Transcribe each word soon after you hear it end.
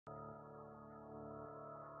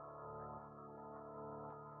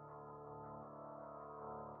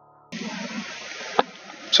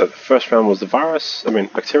So the first round was the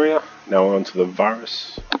bacteria. Now we're on to the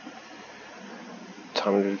virus.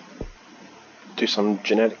 Time to do some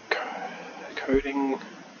genetic coding.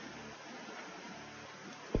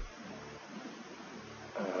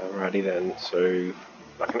 Alrighty then, so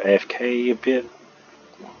I can AFK a bit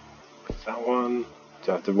with that one.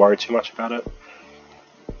 Don't have to worry too much about it.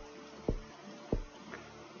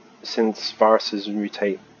 Since viruses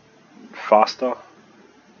mutate faster,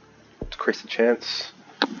 decrease the chance,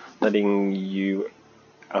 letting you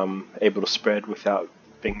able to spread without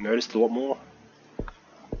being noticed a lot more.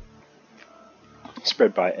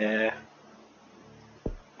 Spread by air,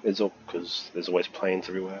 because there's always planes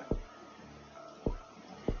everywhere.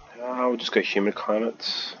 I'll just go humid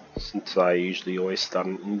climates, since I usually always start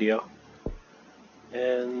in India.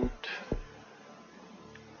 And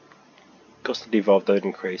cost of evolve don't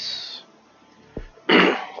increase,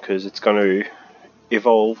 because it's going to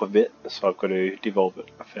evolve a bit, so I've got to devolve it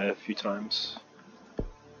a fair few times.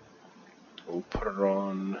 We'll put it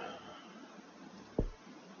on.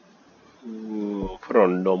 We'll put it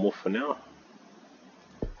on normal for now.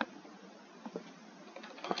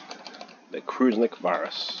 The Krsnik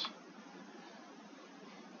virus.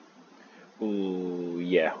 Ooh,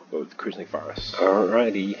 yeah, we'll go with the Krsnik virus.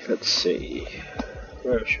 Alrighty, let's see.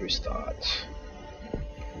 Where should we start?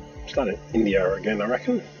 Start in India again, I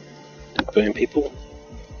reckon. 1 billion people.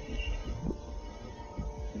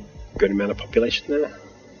 Good amount of population there.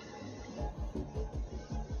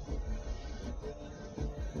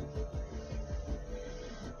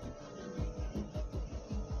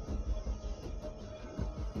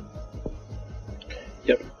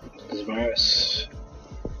 Yep, this virus.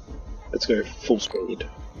 Let's go full speed,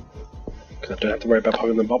 because I don't have to worry about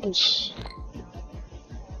popping the bubbles.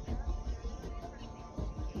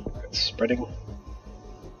 It's spreading.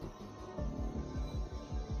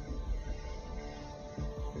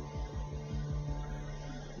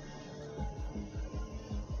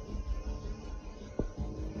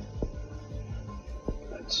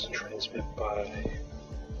 Let's transmit by.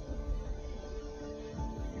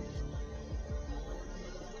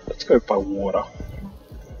 Let's go by water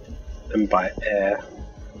and by air.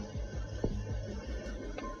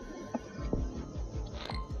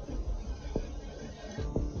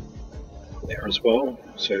 There as well,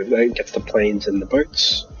 so that gets the planes and the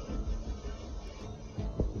boats,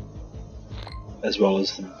 as well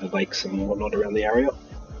as the lakes and whatnot around the area.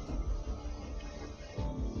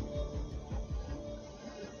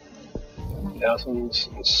 Thousands.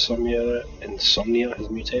 Insomnia has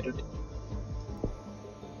mutated.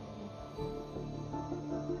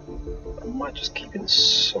 I might just keep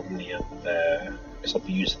Insomnia there, because I'll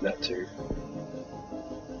be using that too.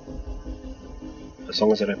 As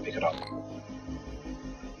long as I don't pick it up.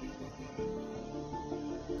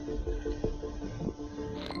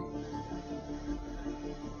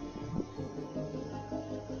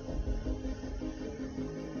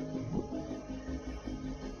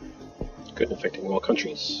 Good, affecting all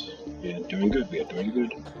countries. We are doing good, we are doing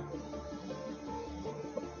good.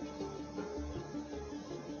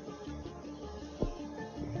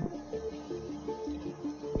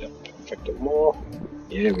 Yep, affecting more.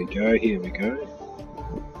 Here we go, here we go.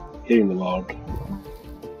 Hitting the world.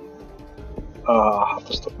 I have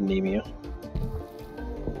to stop anemia,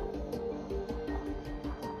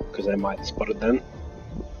 because they might spot it then.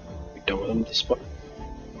 We don't want them to spot.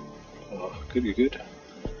 Oh, good, good, good.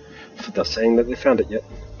 I thought they're saying that they found it yet.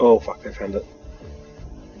 Oh fuck, they found it.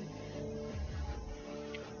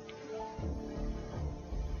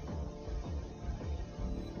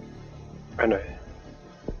 I know.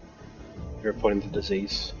 You're reporting the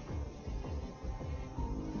disease.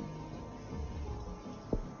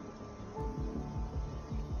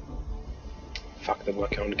 Fuck, they're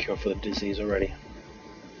working on a cure for the disease already.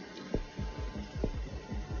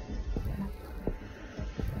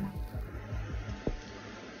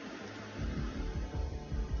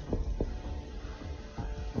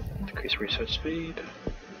 Decrease research speed.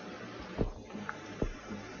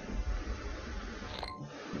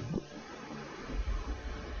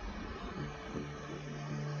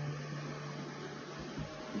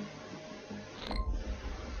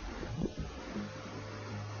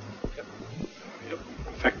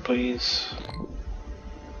 Effect, please.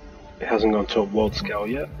 It hasn't gone to a world scale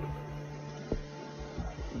yet.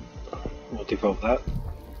 We'll develop that.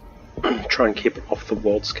 Try and keep it off the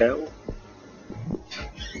world scale.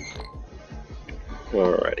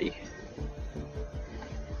 Alrighty.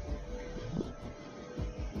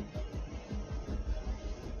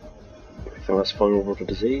 Everything that's vulnerable to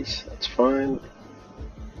disease, that's fine.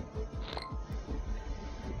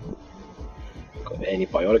 Got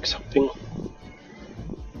antibiotic something.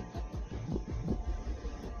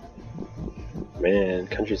 Man,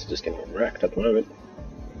 countries are just getting wrecked at the moment.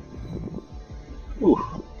 Ooh,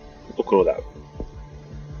 look at all that.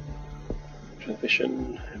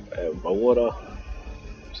 Transmission, my water.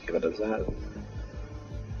 Just give it as that.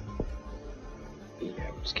 Yeah,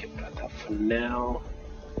 we'll just keep it at that for now.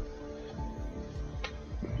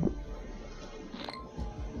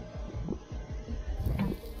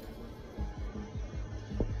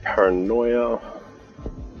 Paranoia.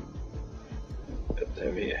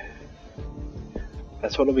 Over here.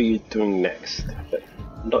 That's what I'll be doing next, but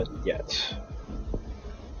not yet.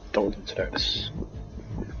 Don't want them to notice.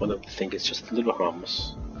 I want them to think it's just a little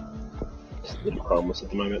harmless. Just a little harmless at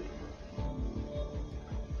the moment.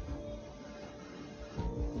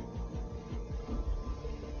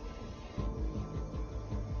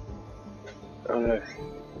 Oh no,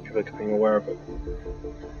 people are becoming aware of it.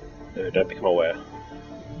 No, don't become aware.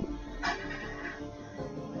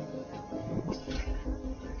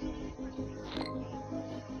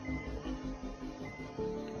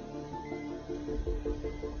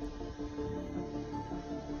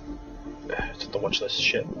 Just don't watch this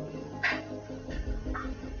shit.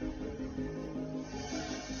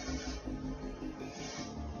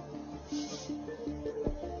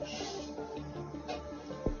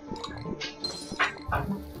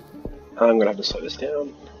 I'm gonna have to slow this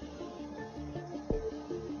down.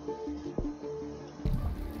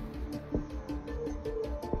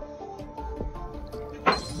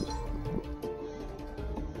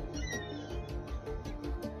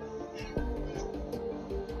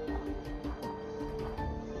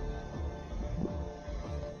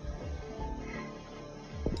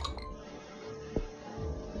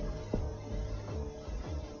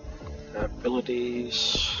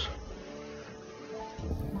 Abilities.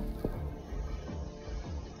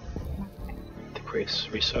 Decrease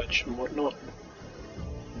research and whatnot.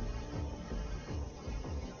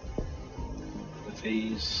 With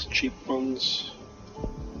these cheap ones.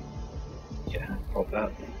 Yeah, all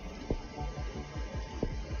that.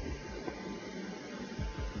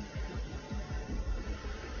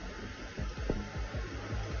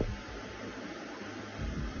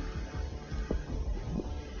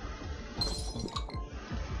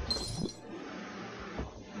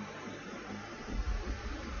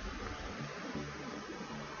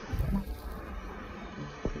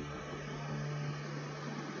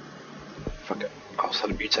 Fuck it, I'll set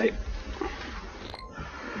a mutate.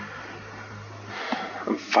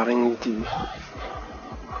 I'm fighting the...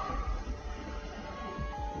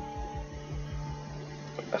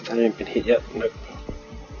 Have they even been hit yet? Nope.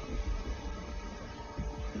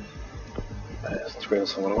 That's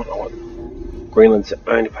Greenland's the one I want. Greenland's the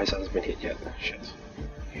only place that hasn't been hit yet. Shit.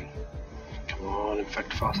 Come on,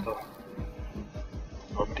 infect faster.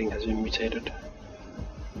 Everything has been mutated.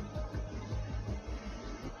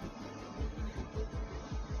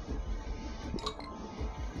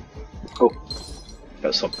 Oh,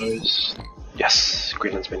 better stop those. Yes,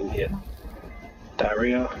 Greenland's been hit.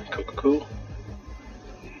 Diarrhea, cool.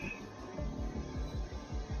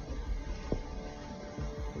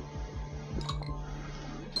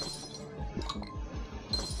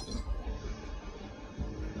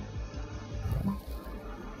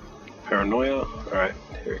 Paranoia, alright,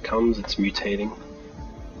 here it comes, it's mutating.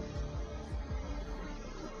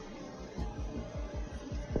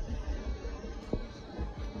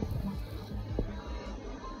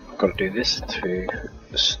 I've got to do this to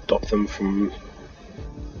stop them from...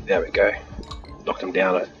 There we go. Knock them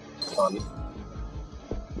down at fun.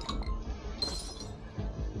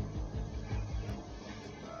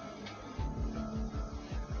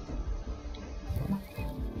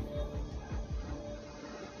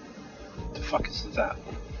 The fuck is that?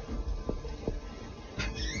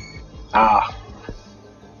 Ah!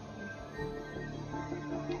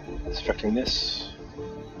 It's affecting this.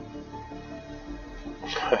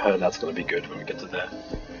 That's gonna be good when we get to there.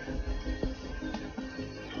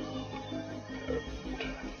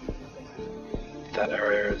 That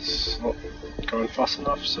area is not going fast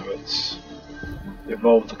enough, so it's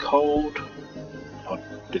evolved the cold. I'll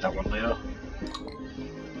do that one later.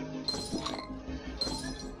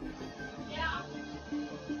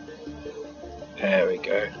 There we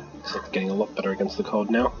go. It's getting a lot better against the cold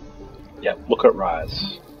now. Yep, look at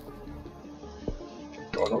rise.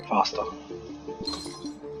 Go a lot faster.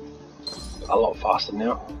 A lot faster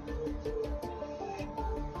now.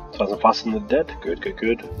 So it's faster than the dead.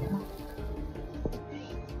 Good.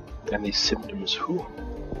 And these symptoms, whew.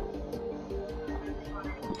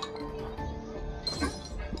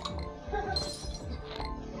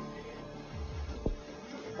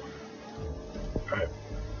 Alright.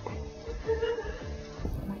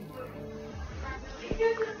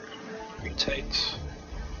 Mutate.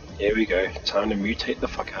 Here we go. Time to mutate the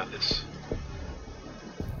fuck out of this.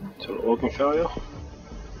 To an organ failure.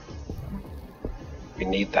 We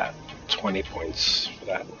need that. 20 points for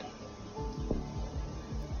that.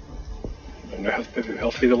 No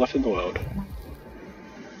health fever left in the world.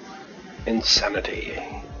 Insanity.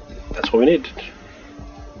 That's what we need.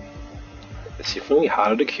 It's definitely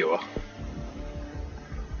harder to cure.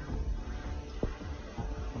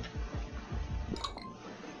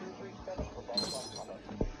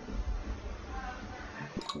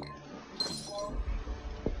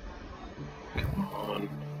 Come on.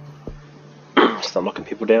 Start knocking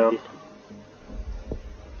people down.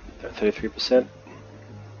 They're 33%.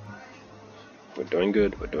 We're doing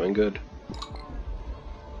good, we're doing good.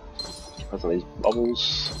 Keep on these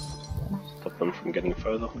bubbles. Stop them from getting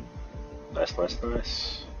further. Nice, nice,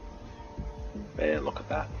 nice. Man, look at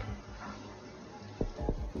that.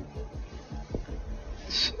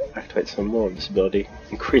 Let's activate some more of this ability.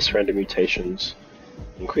 Increase random mutations.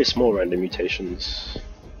 Increase more random mutations.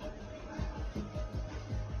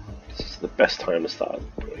 This is the best time to start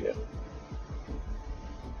doing it.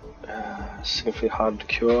 Significantly hard to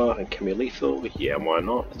cure and can be lethal. Yeah, why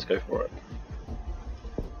not? Let's go for it.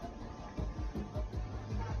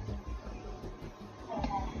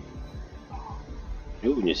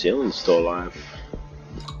 Ooh, New Zealand's still alive.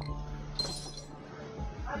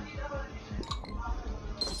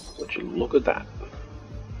 Would you look at that?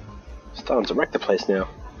 Starting to wreck the place now.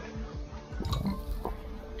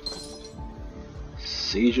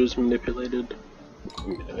 Seizures manipulated.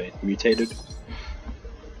 Mutated.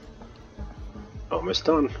 Almost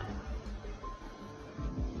done.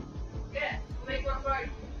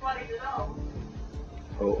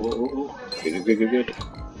 Oh. Good.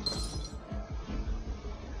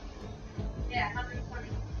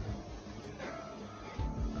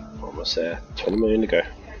 Almost there. 20 million to go.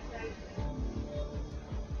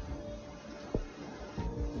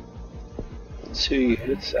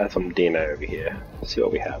 Let's add some DNA over here. See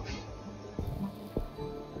what we have.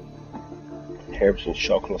 Between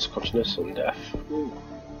shock, loss of consciousness, and death. Ooh.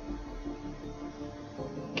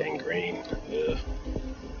 Gangrene. Ugh.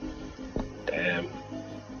 Damn.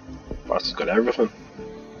 Bastard's got everything.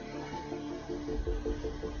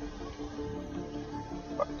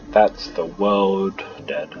 That's the world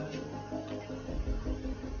dead.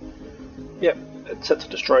 Yep, it's set to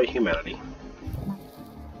destroy humanity.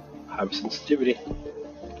 Hypersensitivity.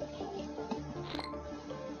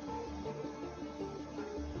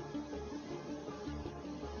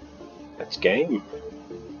 That's game.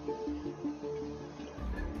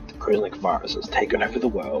 The Krsnik virus has taken over the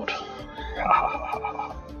world.